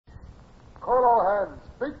Call all hands.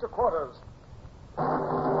 Beat to quarters.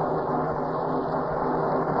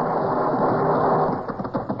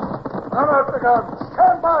 Run out the guns.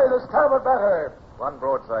 Stand by the starboard battery. One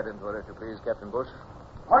broadside into it, if you please, Captain Bush.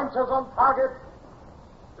 Pointers on target.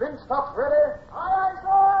 Linstocks ready. Aye,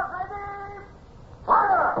 sir. Ready.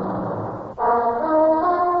 Fire!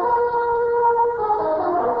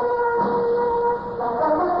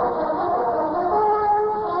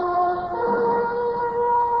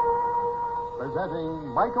 Presenting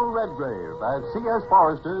Michael Redgrave as C.S.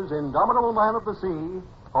 Forrester's indomitable man of the sea,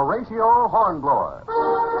 Horatio Hornblower.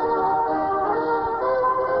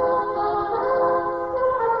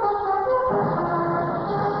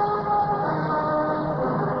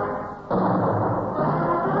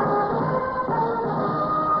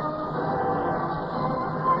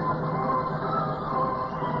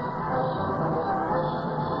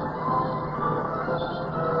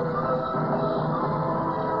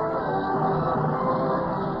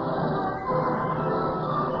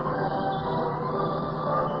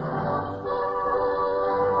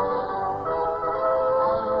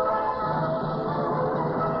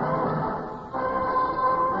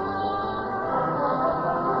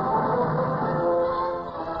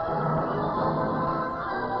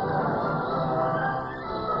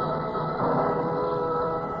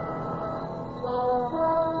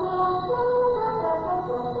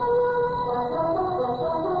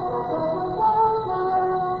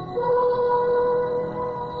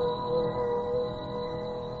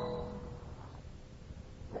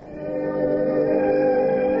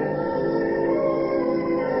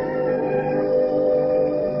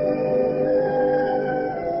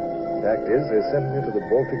 They sent me to the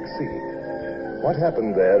Baltic Sea. What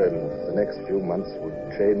happened there in the next few months would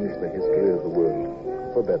change the history of the world,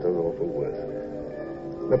 for better or for worse.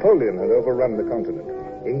 Napoleon had overrun the continent.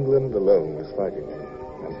 England alone was fighting,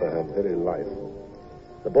 and for her very life.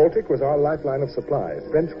 The Baltic was our lifeline of supply.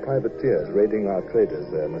 French privateers raiding our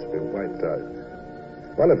traders there must be wiped out.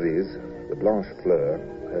 One of these, the Blanche,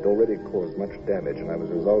 had already caused much damage, and I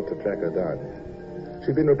was resolved to track her down.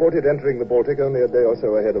 She'd been reported entering the Baltic only a day or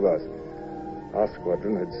so ahead of us. Our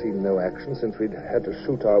squadron had seen no action since we'd had to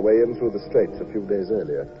shoot our way in through the straits a few days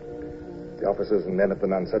earlier. The officers and men at the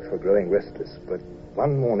Nonsuch were growing restless, but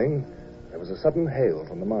one morning there was a sudden hail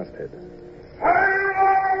from the masthead.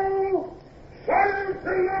 Hello! Sail to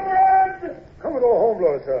leeward! Commodore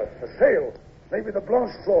Hornblower, sir. A sail. Maybe the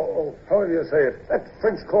Blanche or however you say it. That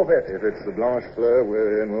French corvette. If it's the Blanche,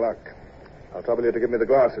 we're in luck. I'll trouble you to give me the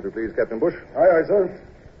glass, if you please, Captain Bush. Aye, aye, sir.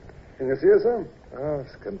 Can you see her, sir? Oh,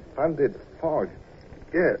 it's confounded fog.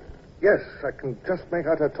 Yes, I can just make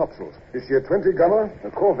out her topsails. Is she a 20-gunner?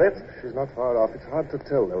 A corvette? She's not far off. It's hard to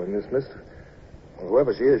tell, though, in this mist. Well,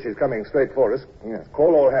 whoever she is, she's coming straight for us. Yes.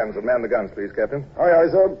 Call all hands and man the guns, please, Captain. Aye, aye,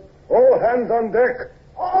 sir. All hands on deck.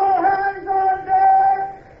 All hands on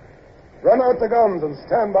deck! Run out the guns and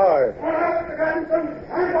stand by. Run out the guns and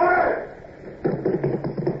stand by!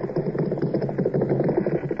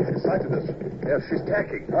 She's sighted us. Yes, she's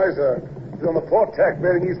tacking. Aye, sir. She's on the port tack,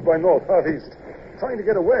 bearing east by north, southeast. Trying to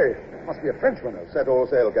get away. Must be a Frenchman. Set all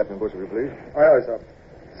sail, Captain Bush, if you please. Aye, aye, sir.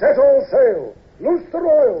 Set all sail. Loose the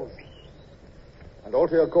royals. And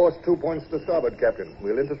alter your course 2 points to starboard, Captain.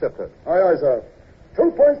 We'll intercept her. Aye, aye, sir.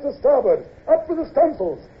 2 points to starboard. Up with the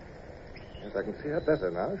stunsails. Yes, I can see her better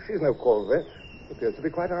now. She's no corvette. Appears to be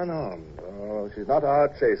quite unarmed. Oh, she's not our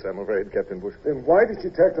chase, I'm afraid, Captain Bush. Then why did she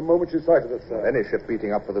tack the moment she sighted us, sir? Any ship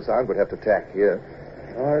beating up for the sound would have to tack here.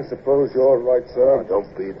 I suppose you're right, sir. Oh,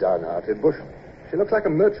 don't be downhearted, Bush. She looks like a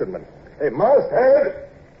merchantman. Hey, masthead!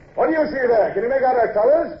 What do you see there? Can you make out her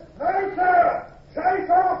colors? No, sir!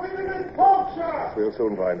 Chase off into this port, sir! We'll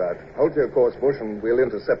soon find out. Hold to your course, Bush, and we'll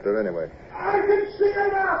intercept her anyway. I can see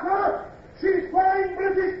her now, sir! She's flying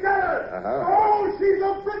British colors! Uh-huh. Oh, she's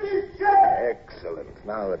a British ship! Excellent.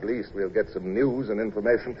 Now, at least, we'll get some news and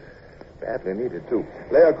information. Badly needed, too.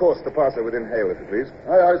 Lay our course to pass her within hail, if you please.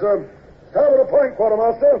 Aye, aye, sir. Starboard a point,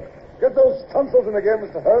 quartermaster. Get those tonsils in again,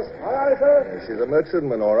 Mr. Hurst. Aye, aye, sir. She's a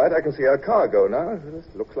merchantman, all right. I can see her cargo now. This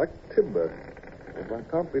looks like timber. But one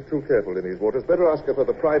can't be too careful in these waters. Better ask her for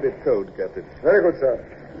the private code, Captain. Very good, sir.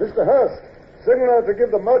 Mr. Hurst, signal her to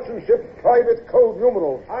give the merchant ship private code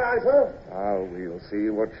numeral. Aye, aye, sir. Now, we'll see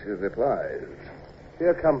what she replies.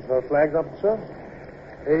 Here comes her flags up, sir.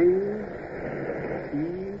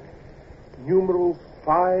 numeral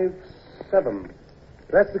 57.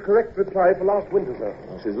 That's the correct reply for last winter, sir.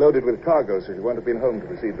 Well, she's loaded with cargo, so she won't have been home to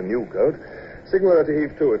receive the new code. Signal her to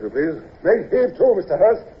heave to, if you please. Make heave to, Mr.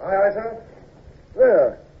 Hurst. Aye, aye, sir.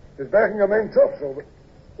 There. She's backing her main topsail, but...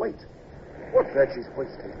 Wait. What's that she's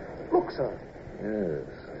hoisting? Look, sir. Yes,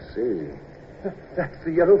 I see. That's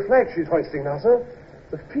the yellow flag she's hoisting now, sir.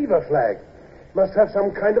 The fever flag. Must have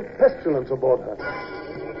some kind of pestilence aboard her.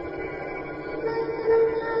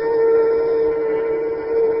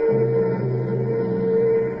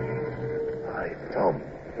 Hi, Tom.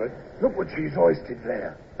 Look what she's hoisted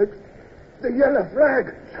there. The yellow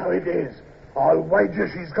flag. So it is. I'll wager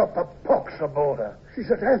she's got the pox aboard her. She's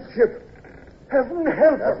a death ship. Heaven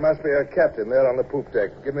help her. That must be her captain there on the poop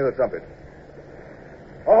deck. Give me the trumpet.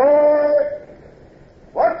 All right.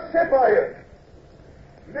 What ship are you?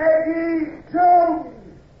 Maggie Jones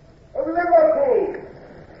of Liverpool.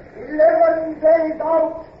 11 days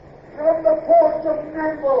out from the port of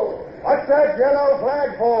Namble. What's that yellow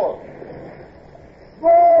flag for?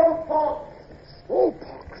 Smallpox.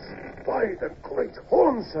 Smallpox? By the great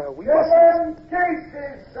horn, sir, we must... 7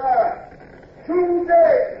 cases, sir. 2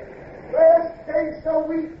 days. First case a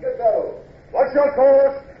week ago. What's your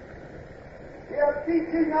course? We are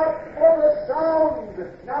beating up for the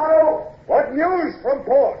Sound. Now, What news from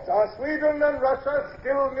port? Are Sweden and Russia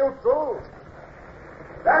still neutral?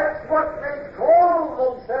 that's what they call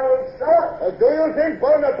themselves, sir. Do you think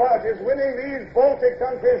Bonaparte is winning these Baltic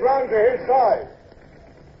countries round to his side?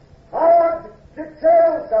 Hard to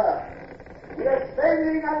tell, sir. We are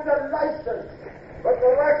sailing under license, but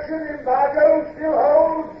the Russian embargo still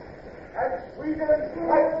holds, and Sweden's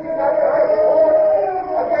fighting up her port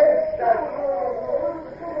against us.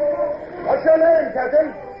 What's your name,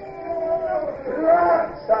 Captain?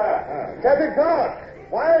 Clark, sir. Captain Clark.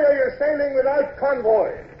 Why are you sailing without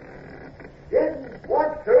convoy? Didn't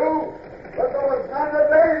want to, but there was none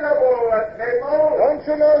available at Namble. Don't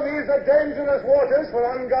you know these are dangerous waters for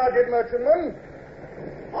unguarded merchantmen?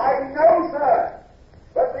 I know, sir,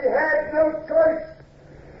 but we had no choice.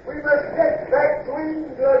 We must get back to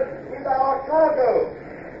England with our cargo.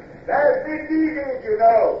 There's been needed, you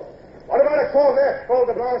know. What about a corvette called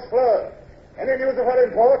the Blanche? Any news of her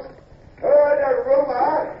in port? Heard a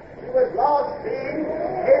rumor she was last seen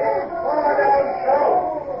heading far down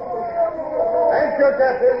south. Thank you,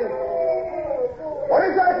 Captain. What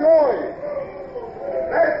is that noise?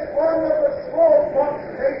 That's one of the smallpox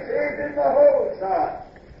cases in the hold, sir.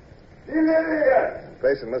 Delirious. The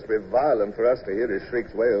place must be violent for us to hear his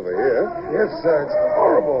shrieks way over here. Yes, sir. It's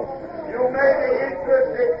horrible. You may be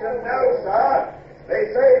interested to know, sir.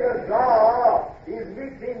 They say the Tsar is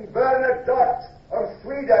meeting Bernadotte of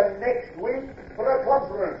Sweden next week for a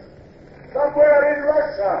conference. Somewhere in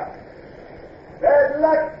Russia. Bad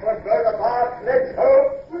luck for Bonaparte, let's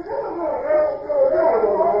hope.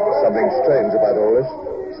 Something strange about all this.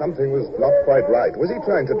 Something was not quite right. Was he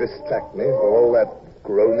trying to distract me for all that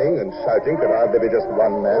groaning and shouting could hardly be just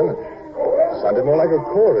one man? It sounded more like a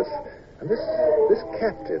chorus. And this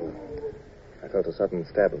captain... I felt a sudden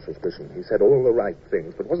stab of suspicion. He said all the right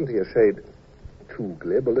things, but wasn't he a shade too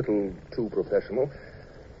glib, a little too professional?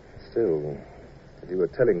 Still, if he were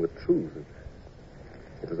telling the truth,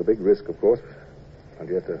 it was a big risk, of course, and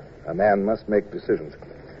yet a man must make decisions.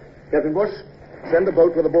 Captain Bush, send a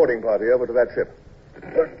boat with a boarding party over to that ship.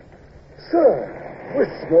 Sir, with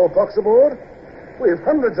smallpox aboard? We have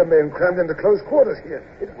hundreds of men crammed into close quarters here.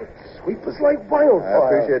 It would sweep us like wildfire. I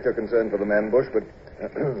appreciate your concern for the men, Bush, but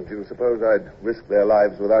do you suppose I'd risk their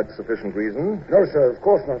lives without sufficient reason? No, sir, of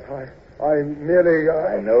course not. I merely...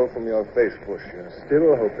 I know from your face, Bush, you're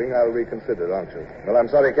still hoping I'll reconsider, aren't you? Well, I'm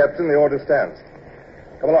sorry, Captain, the order stands.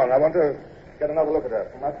 Come along, I want to get another look at her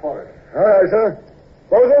from that forward. Aye, aye, sir.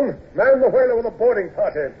 Bosun, man the whaler with a boarding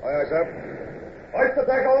party. Aye, aye, sir. Hoist the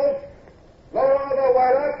tackles. Lower the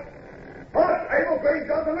whaler. Hot, able green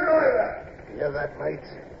gun to the either. Hear that, mates?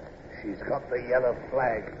 She's got the yellow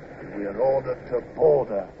flag. We are ordered to board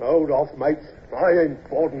her. Hold off, mates. I ain't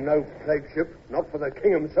boarding no plague ship, not for the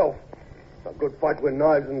king himself. A good fight with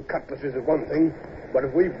knives and cutlasses is one thing, but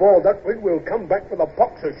if we board that rig, we'll come back with a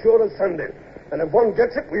pox as sure as Sunday. And if one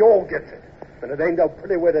gets it, we all gets it. And it ain't a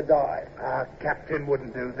pretty way to die. Our captain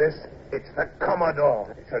wouldn't do this. It's the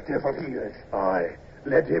Commodore. It's a devil he is. Aye.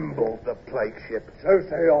 Let him board the plague ship. So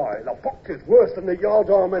say I. The pox is worse than the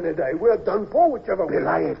yardarm any day. We're done for whichever way.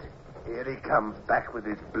 Belay it. Here he comes back with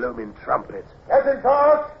his blooming trumpet. Captain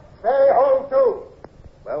Clark, stay home too.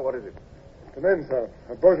 Well, what is it? The men, sir.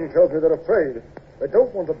 A bosun tells me they're afraid. They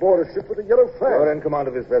don't want to board a ship with a yellow flag. You're in command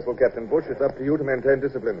of this vessel, Captain Bush. It's up to you to maintain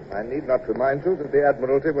discipline. I need not remind you that the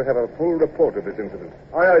Admiralty will have a full report of this incident.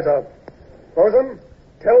 Aye, aye, sir. Bosun,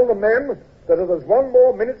 tell the men that if there's one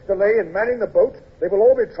more minute's delay in manning the boat, they will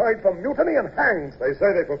all be tried for mutiny and hanged. They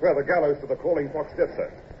say they prefer the gallows to the crawling fox death,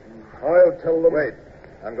 sir. I'll tell them... Wait.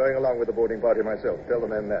 I'm going along with the boarding party myself. Tell the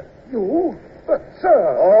men that. You? But, sir...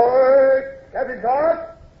 All right, Captain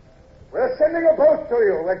Clark. We're sending a boat to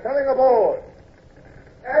you. We're coming aboard.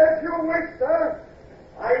 As you wish, sir.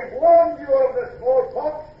 I warned you of the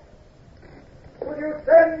smallpox. Will you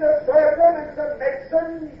send the surgeon and some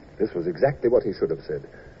medicine? This was exactly what he should have said.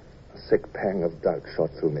 A sick pang of doubt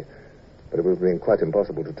shot through me. But it would have been quite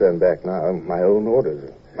impossible to turn back now. My own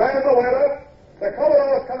orders. Man of the weather, the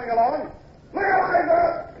Commodore's coming along. Look alive,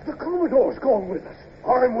 sir! The Commodore's gone with us.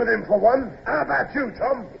 I'm with him for one. How about you,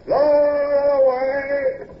 Tom? Blow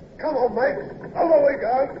away! Come on, mate. Over we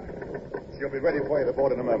go. She'll be ready for you to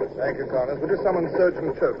board in a moment. Thank you, Connors. Would you summon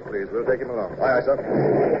Surgeon Choke, please? We'll take him along. Aye, aye, sir.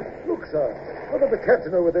 Look, sir. Look at the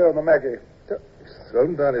captain over there on the Maggie. He's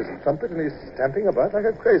thrown down his trumpet and he's stamping about like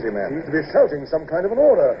a crazy man. Seems to be shouting some kind of an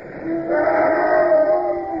order.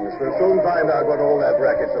 Yes, we'll soon find out what all that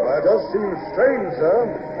racket's about. It does seem strange, sir.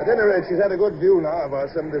 At any rate, she's had a good view now of our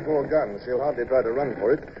 74 guns. She'll hardly try to run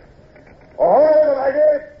for it. Ahoy,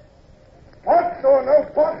 Maggie! Pots or no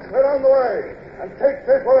pots, we're on the way. And take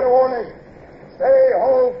this word of warning. Stay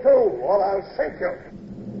hove to, or I'll sink you.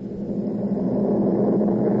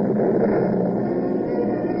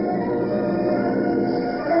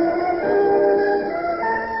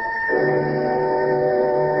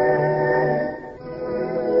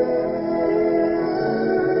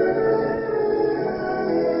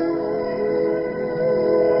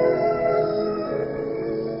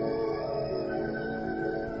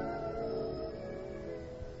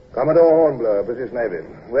 Commodore Hornblower, British Navy.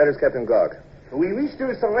 Where is Captain Clark? We wish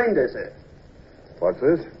to surrender, sir. What's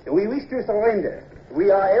this? We wish to surrender.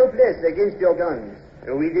 We are helpless against your guns.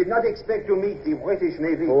 We did not expect to meet the British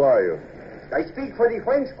Navy. Who are you? I speak for the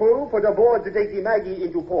French crew put aboard to take the Maggie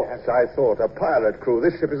into port. As I thought, a pirate crew.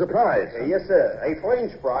 This ship is a prize. Yes, sir. A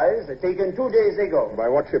French prize taken 2 days ago. By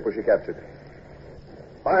what ship was she captured?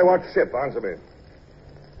 By what ship? Answer me.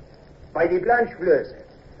 By the Blanche, sir.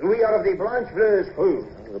 We are of the Blanche crew.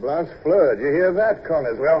 The Blanche Fleur. Did you hear that,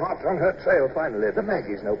 Connors? We're hot on her trail, finally. The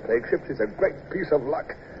Maggie's no plague ship. She's a great piece of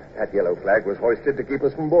luck. That yellow flag was hoisted to keep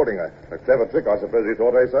us from boarding her. A clever trick, I suppose you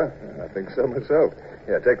thought, sir? I think so myself.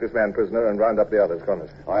 Here, take this man prisoner and round up the others, Connors.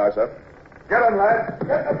 Aye, aye, sir. Get him, lads.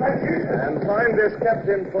 Get the benches. And find this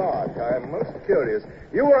Captain Clark. I'm most curious.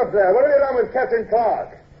 You up there, what have you done with Captain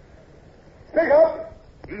Clark? Speak up.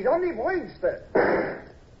 He's on the bridge, sir.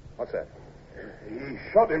 What's that? He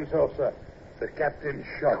shot himself, sir. The captain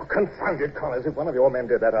shot. Oh, confound it, Connors. If one of your men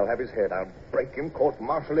did that, I'll have his head. I'll break him,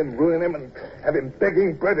 court-martial him, ruin him, and have him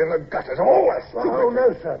begging bread in the gutters. Always. Oh,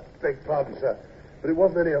 no, sir. Beg pardon, sir. But it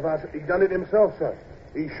wasn't any of us. He done it himself, sir.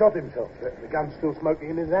 He shot himself, sir. The gun's still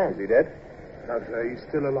smoking in his hand. Is he dead? No, sir. He's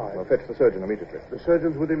still alive. Well, fetch the surgeon immediately. The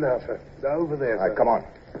surgeon's with him now, sir. They're over there, All sir. right, come on.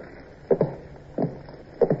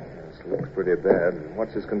 This looks pretty bad.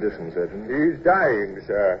 What's his condition, Surgeon? He's dying,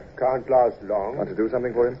 sir. Can't last long. Want to do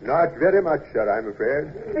something for him? Not very much, sir, I'm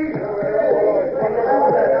afraid. We've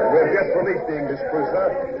just released the English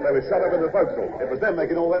prisoner. They were shut up in the forecastle. It was them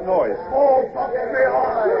making all that noise. Oh, box me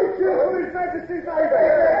eyes! His Majesty's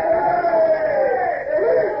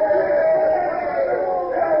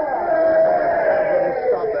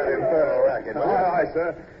Stop that infernal racket. Aye, aye,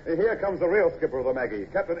 sir. Here comes the real skipper of the Maggie.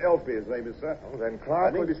 Captain Elsby, his name is, sir. Oh, then An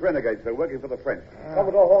Clark was... English renegade, sir, working for the French.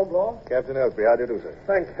 Commodore Hornblower. Captain Elsby, how do you do, sir?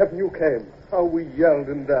 Thank heaven you came. How we yelled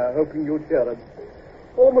and hoping you'd hear us.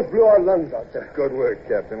 Almost blew our lungs out, sir. Good work,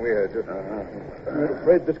 Captain. We heard you. We were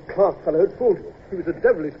afraid this Clark fellow had fooled you. He was a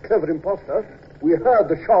devilish clever imposter. We heard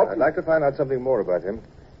the shot. I'd like to find out something more about him.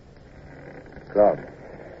 Clark.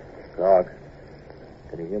 Clark.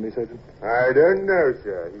 Can you hear me, Surgeon? I don't know,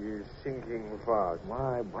 sir. He's sinking fast.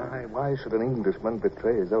 Why should an Englishman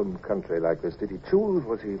betray his own country like this? Did he choose?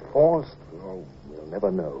 Was he forced? Oh, we'll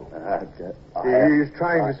never know. He's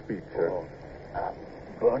trying to speak, sir.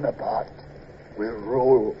 Bonaparte will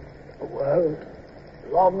rule the world.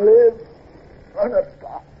 Long live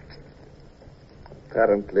Bonaparte.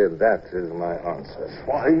 Apparently, that is my answer.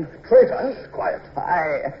 Swine. Traitors. Quiet.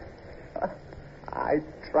 I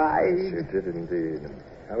tried. You did indeed.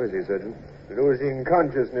 How is he, Surgeon? Losing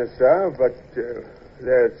consciousness, sir, but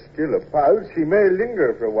there's still a pulse. He may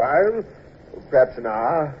linger for a while. Perhaps an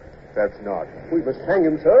hour. Perhaps not. We must hang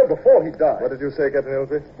him, sir, before he dies. What did you say, Captain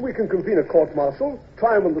Elsby? We can convene a court-martial,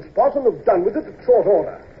 try him on the spot, and have done with it at short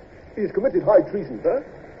order. He's committed high treason, sir.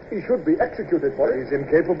 He should be executed for it. He's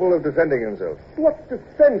incapable of defending himself. What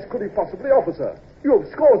defense could he possibly offer, sir? You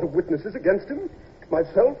have scores of witnesses against him.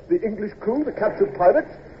 Myself, the English crew, the captured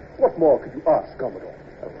pirates. What more could you ask, Commodore?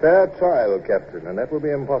 A fair trial, Captain, and that will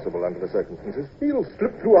be impossible under the circumstances. He'll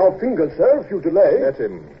slip through our fingers, sir, if you delay. Let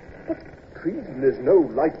him. Treason is no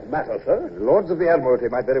light matter, sir. The Lords of the Admiralty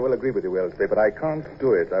might very well agree with you, Elsby, but I can't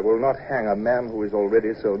do it. I will not hang a man who is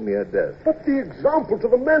already so near death. But the example to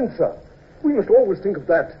the men, sir. We must always think of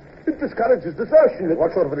that. It discourages desertion.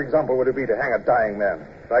 What sort of an example would it be to hang a dying man?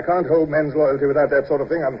 If I can't hold men's loyalty without that sort of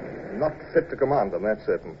thing, I'm not fit to command them, that's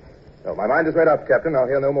certain. No, my mind is made up, Captain. I'll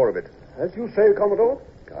hear no more of it. As you say, Commodore?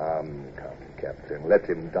 Come, Captain. Let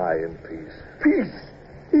him die in peace. Peace?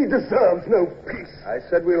 He deserves no peace. I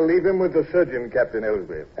said we'll leave him with the surgeon, Captain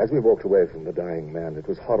Ellsby. As we walked away from the dying man, it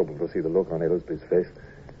was horrible to see the look on Ellsby's face.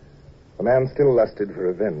 The man still lusted for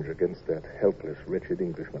revenge against that helpless, wretched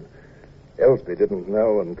Englishman. Ellsby didn't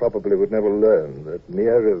know and probably would never learn that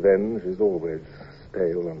mere revenge is always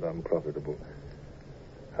stale and unprofitable.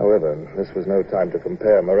 However, this was no time to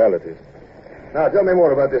compare moralities. Now, tell me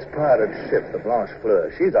more about this pirate ship, the Blanche.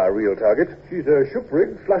 She's our real target. She's a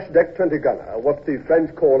ship-rigged, flush-deck 20-gunner, what the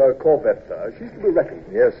French call a corvette, sir. She's to be reckoned.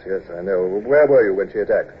 Yes, I know. Where were you when she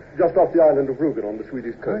attacked? Just off the island of Rügen on the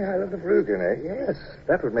Swedish coast. The island of Rügen, eh? Yes.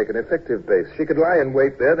 That would make an effective base. She could lie in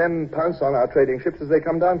wait there, then pounce on our trading ships as they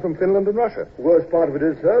come down from Finland and Russia. The worst part of it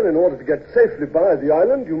is, sir, in order to get safely by the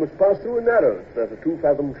island, you must pass through a narrows. There's a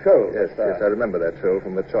 2-fathom shoal. Yes, I remember that shoal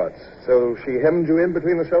from the charts. So she hemmed you in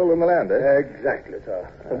between the shoal and the land, eh? Exactly, sir.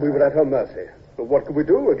 And we were at her mercy. But what could we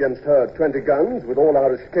do against her 20 guns with all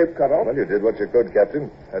our escape cut off? Well, you did what you could,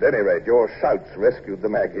 Captain. At any rate, your shouts rescued the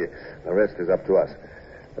Maggie. The rest is up to us.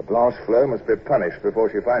 The Blanche Fleur must be punished before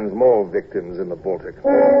she finds more victims in the Baltic.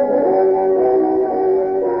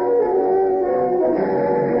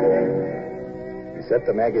 We set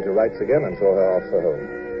the Maggie to rights again and saw her off for home.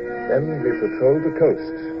 Then we patrolled the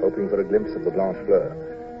coast, hoping for a glimpse of the Blanche Fleur.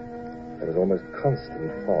 There was almost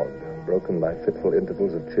constant fog, broken by fitful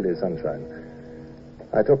intervals of chilly sunshine.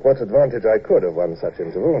 I took what advantage I could of one such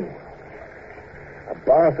interval. A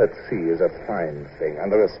bath at sea is a fine thing,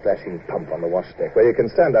 under a splashing pump on the wash deck, where you can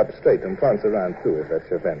stand up straight and prance around, too, if that's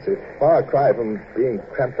your fancy. Far cry from being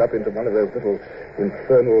cramped up into one of those little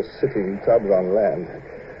infernal sitting tubs on land.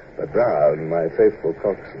 But Brown, my faithful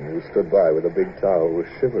coxswain, who stood by with a big towel, was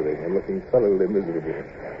shivering and looking thoroughly miserable.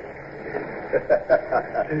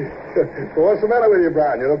 What's the matter with you,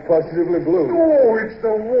 Brown? You look positively blue. Oh, it's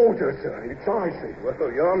the water, sir. It's icy.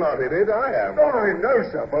 Well, you're not in it. I am. No,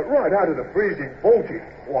 sir, but right out of the freezing Baltic.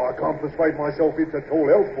 Well, I can't persuade myself it's at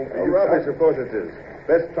all helpful for you. Rubbish, of course it is.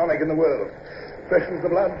 Best tonic in the world. Freshens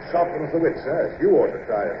the blood, sharpens the wits. Yes, you ought to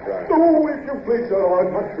try it, Brown. Oh, if you please, sir,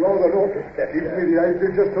 I'd much rather not. Gives me the ache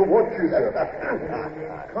just to watch you, sir.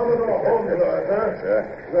 Commodore Hornblower, sir.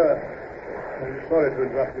 Sir. I'm sorry to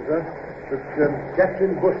interrupt you, sir. But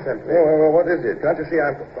Captain Bush sent me. Well, what is it? Can't you see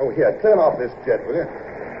I'm... Oh, here, turn off this jet, will you?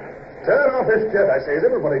 Turn off this jet, I say. Is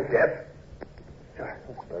everybody deaf?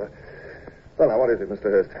 That's better. Well, now, what is it, Mr.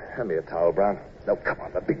 Hurst? Hand me a towel, Brown. No, come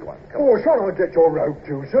on, the big one. Come on. Oh, shall I get your robe,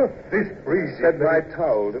 too, sir? This breeze... Said my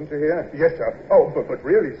towel, didn't you hear? Yes, sir. Oh, but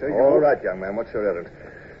really, sir... All right, young man, what's your errand?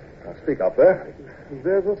 Now, speak up there.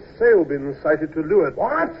 There's a sail been sighted to leeward.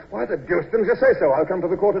 What? Why the deuce didn't you say so? I'll come to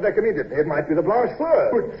the quarterdeck immediately. It might be the Blanche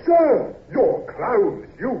Fleur. But, sir, your clothes,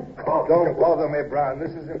 you can't... Don't bother me, Brown.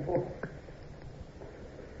 This is important.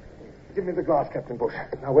 Give me the glass, Captain Bush.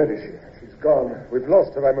 Now, where is she? She's gone. We've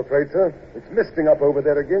lost her, I'm afraid, sir. It's misting up over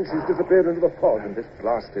there again. She's disappeared into the fog. And this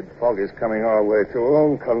blasted fog is coming our way, too.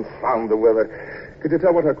 Oh, confound the weather. Could you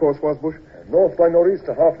tell what her course was, Bush? North by northeast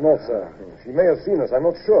to half north, sir. She may have seen us. I'm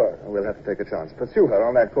not sure. We'll have to take a chance. Pursue her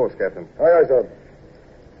on that course, Captain. Aye, sir.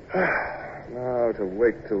 Now to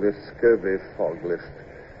wait till this scurvy fog lifts.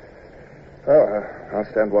 Oh, I'll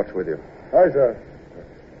stand watch with you. Aye, sir.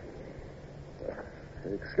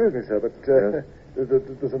 Excuse me, sir, but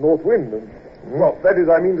there's a north wind. Well, that is,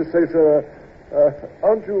 I mean to say, sir,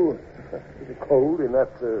 aren't you a little cold in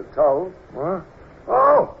that towel? What?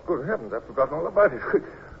 Oh, good heavens, I've forgotten all about it.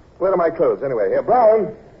 Where are my clothes, anyway? Here,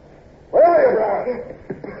 Brown. Where are you, Brown?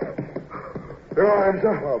 Here I am,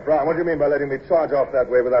 sir. Oh, Brown, what do you mean by letting me charge off that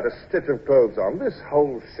way without a stitch of clothes on? This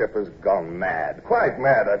whole ship has gone mad. Quite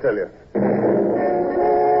mad, I tell you.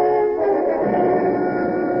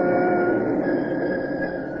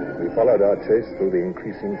 We followed our chase through the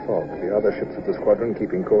increasing fog, the other ships of the squadron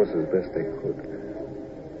keeping course as best they could.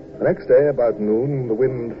 The next day, about noon, the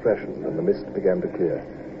wind freshened and the mist began to clear.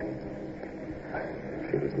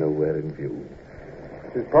 She was nowhere in view.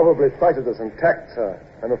 She's probably sighted us and tacked, sir.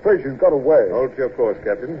 I'm afraid she's got away. Hold your course,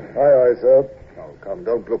 Captain. Aye, sir. Oh, come,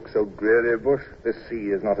 don't look so dreary, Bush. This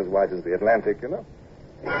sea is not as wide as the Atlantic, you know.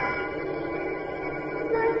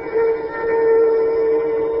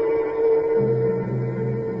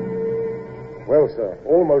 Well, sir,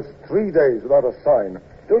 almost 3 days without a sign.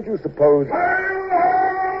 Don't you suppose...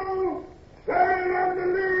 Sail! Sail on the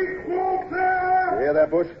lee quarter! You hear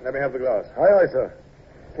that, Bush? Let me have the glass. Aye, sir.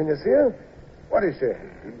 Can you see her? What is she?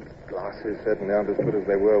 Glasses certainly aren't as good as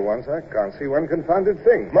they were once. I can't see one confounded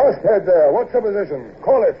thing. Masthead there. What's her position?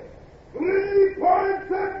 Call it. 3 points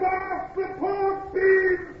above the port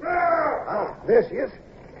beam, sir! Ah, there she is.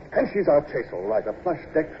 And she's our chase, all right. A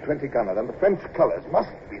flush-decked 20-gunner, and the French colors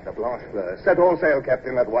must be the Blanche. Set all sail,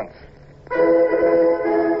 Captain, at once.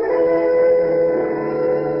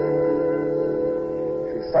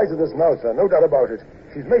 She's sighted us now, sir. No doubt about it.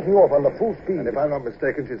 She's making off on the full speed. And if I'm not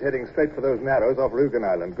mistaken, she's heading straight for those narrows off Rugen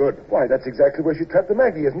Island. Good. Why, that's exactly where she trapped the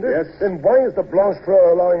Maggie, isn't it? Yes. Then why is the Blanche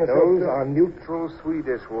Fleur allowing us Those are neutral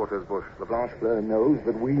Swedish waters, Bush. The Blanche Fleur knows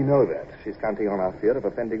that we know that. She's counting on our fear of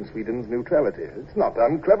offending Sweden's neutrality. It's not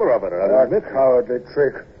unclever of her, I'll admit. Cowardly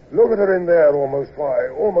trick. Look at her in there, almost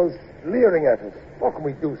leering at us. What can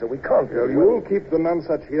we do, sir? We can't Well, do you'll keep the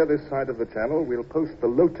Nonsuch here this side of the channel. We'll post the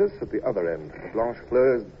Lotus at the other end. The Blanche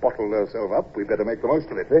Fleur's bottled herself up. We'd better make the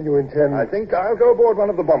most of it. Then you intend... I think I'll go aboard one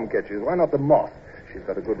of the bomb ketches. Why not the Moth? She's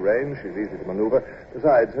got a good range. She's easy to maneuver.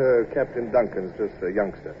 Besides, her Captain Duncan's just a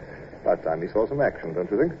youngster. About time he saw some action,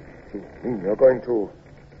 don't you think? You're going to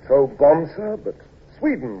throw bombs, sir? But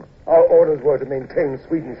Sweden. Our orders were to maintain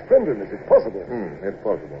Sweden's friendliness, if possible. If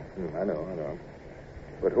possible. I know.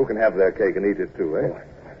 But who can have their cake and eat it, too, eh?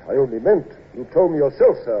 I only meant, you told me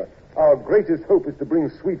yourself, sir, our greatest hope is to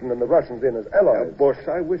bring Sweden and the Russians in as allies. Bush,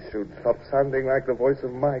 I wish you'd stop sounding like the voice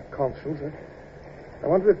of my conscience. I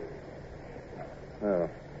wonder if...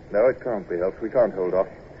 No, it can't be helped. We can't hold off.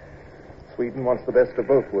 Sweden wants the best of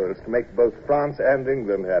both worlds, to make both France and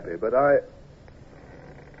England happy. But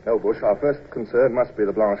No, Bush, our first concern must be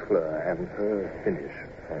the Blanche Fleur and her finish.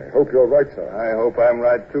 I hope you're right, sir. I hope I'm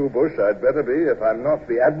right, too, Bush. I'd better be. If I'm not,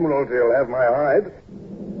 the Admiralty will have my hide.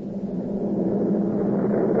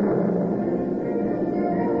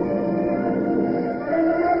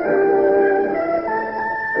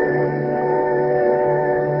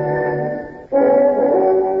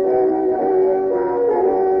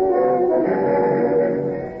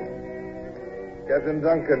 Captain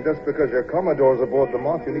Duncan, just because your Commodore's aboard the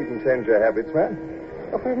Moth, you needn't change your habits, man.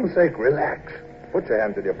 For heaven's sake, relax. Put your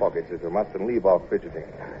hands in your pockets if you must and leave off fidgeting.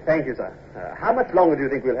 Thank you, sir. How much longer do you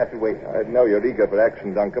think we'll have to wait? I know you're eager for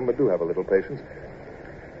action, Duncan, but do have a little patience.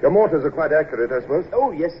 Your mortars are quite accurate, I suppose?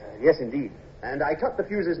 Oh, yes, sir. Yes, indeed. And I cut the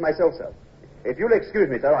fuses myself, sir. If you'll excuse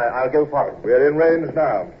me, sir, I'll go forward. We're in range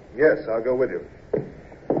now. Yes, I'll go with you.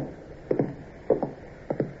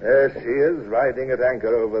 There she is, riding at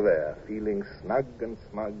anchor over there, feeling snug and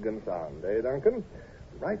smug and sound, eh, Duncan?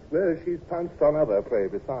 Right where she's pounced on other prey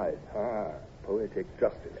besides. Poetic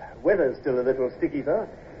justice. Weather's still a little sticky, sir.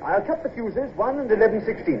 I'll cut the fuses 1 and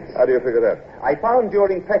 11/16. How do you figure that? I found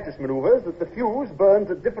during practice maneuvers that the fuse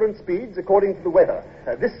burns at different speeds according to the weather.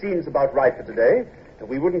 This seems about right for today.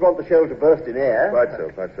 We wouldn't want the shell to burst in air. Quite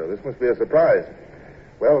so. This must be a surprise.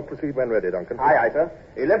 Well, proceed when ready, Duncan. Aye, sir.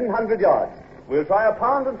 1,100 yards. We'll try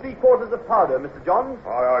 1 3/4 of powder, Mr. Johns.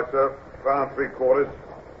 Aye, sir. 1 3/4.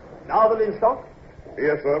 Now the linstock.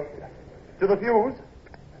 Yes, sir. To the fuse.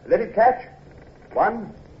 Let it catch.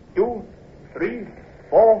 1, 2, 3,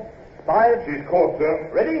 4, 5. She's caught, sir.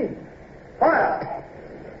 Ready? Fire!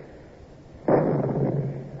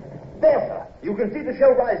 There, sir. You can see the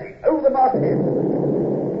shell rising over the masthead.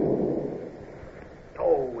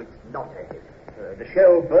 Oh, it's not a hit. The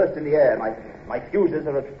shell burst in the air. My fuses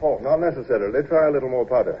are at fault. Not necessarily. Try a little more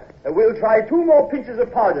powder. We'll try 2 more pinches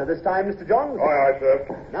of powder this time, Mr. Johns. Aye, sir.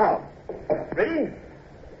 Now, ready?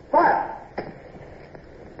 Fire!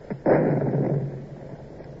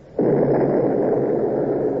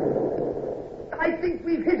 I think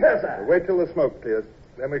we've hit her, sir. Wait till the smoke clears.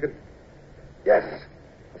 Then we can... Yes.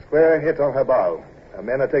 A square hit on her bow. Our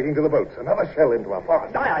men are taking to the boats. Another shell into our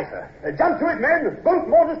fast. Aye, sir. Jump to it, men. Both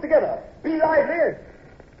mortars together. Be lively.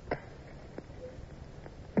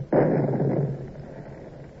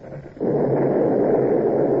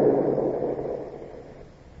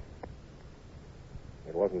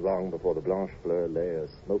 It wasn't long before the Blanche Fleur lay a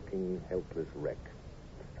smoking, helpless wreck.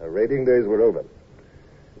 Her raiding days were over.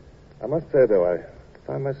 I must say, though, I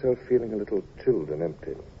find myself feeling a little chilled and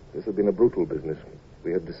empty. This had been a brutal business.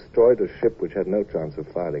 We had destroyed a ship which had no chance of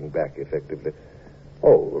firing back effectively.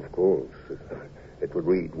 Oh, of course. It would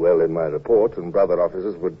read well in my report, and brother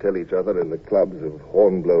officers would tell each other in the clubs of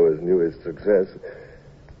Hornblower's newest success.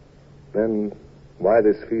 Then, why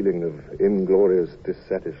this feeling of inglorious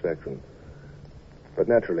dissatisfaction? But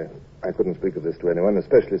naturally, I couldn't speak of this to anyone,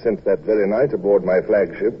 especially since that very night aboard my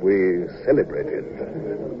flagship we celebrated.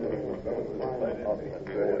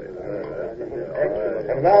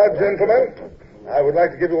 And now, gentlemen, I would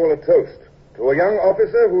like to give you all a toast to a young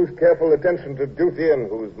officer whose careful attention to duty and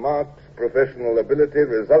whose marked professional ability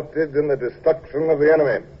resulted in the destruction of the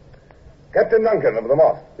enemy. Captain Duncan of the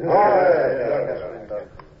Moth.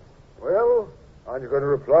 Well, Aren't you going to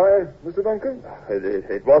reply, Mr. Duncan?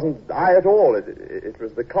 It wasn't I at all. It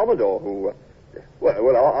was the Commodore who...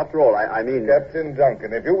 Well, after all, I mean... Captain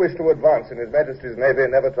Duncan, if you wish to advance in His Majesty's Navy,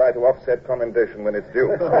 never try to offset commendation when it's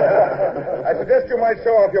due. I suggest you might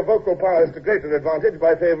show off your vocal powers to greater advantage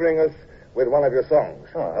by favoring us with one of your songs.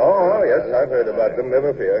 Oh, yes, I've heard about them,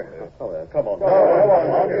 never fear. Come on.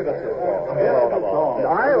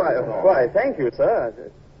 Why, thank you, sir.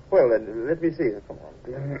 Well, then, let me see. Come on.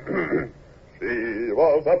 She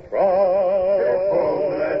was a prize.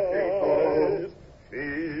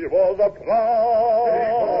 She was a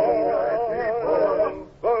prize.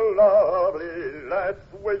 The lovely lass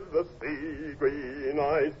with the sea green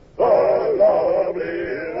eyes. The lovely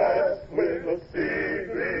lass with the sea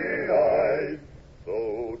green eyes. So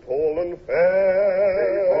tall and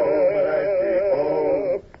fair.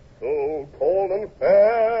 So tall and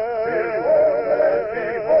fair.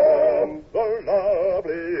 The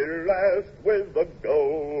lovely lass with the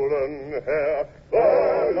golden hair. The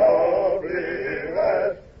lovely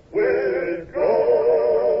lass with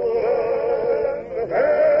golden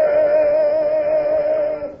hair.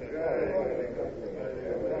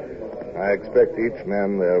 I expect each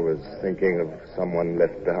man there was thinking of someone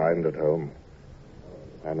left behind at home.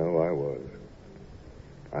 I know I was.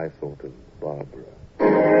 I thought of Barbara.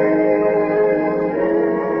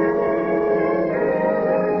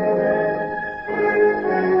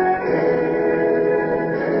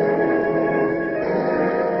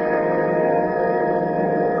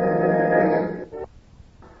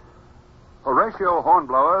 Horatio,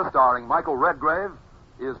 Hornblower, starring Michael Redgrave,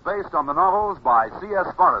 is based on the novels by C.S.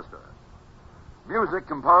 Forrester. Music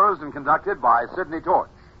composed and conducted by Sidney Torch.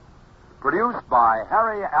 Produced by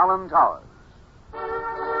Harry Allen Towers.